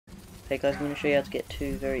Hey guys, I'm going to show you how to get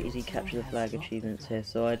two very easy capture the flag achievements here.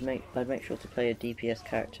 So I'd make sure to play a DPS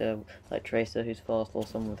character like Tracer who's fast or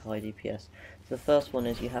someone with high DPS. So the first one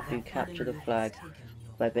is you have to capture the flag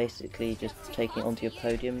by basically just taking it onto your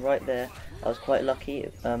podium. Right there, I was quite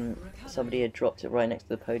lucky. Somebody had dropped it right next to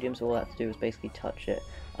the podium, so all I had to do was basically touch it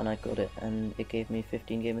and I got it, and it gave me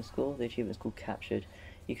 15 gamer score. The achievement is called Captured.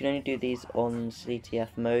 You can only do these on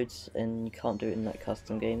CTF modes and you can't do it in like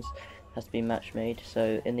custom games. Has to be match made.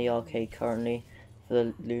 So in the arcade currently for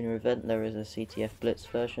the Lunar event there is a CTF Blitz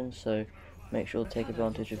version, so make sure to take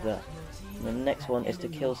advantage of that. And the next one is to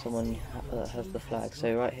kill someone that has the flag.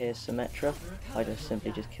 So right here is Symmetra. I just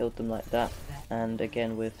simply killed them like that, and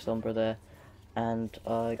again with Sombra there, and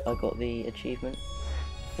I got the achievement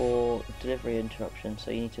for delivery interruption.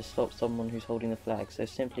 So you need to stop someone who's holding the flag. So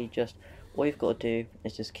simply just all you've got to do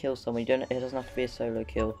is just kill someone. It doesn't have to be a solo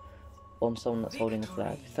kill on someone that's holding the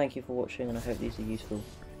flag. Thank you for watching, and I hope these are useful.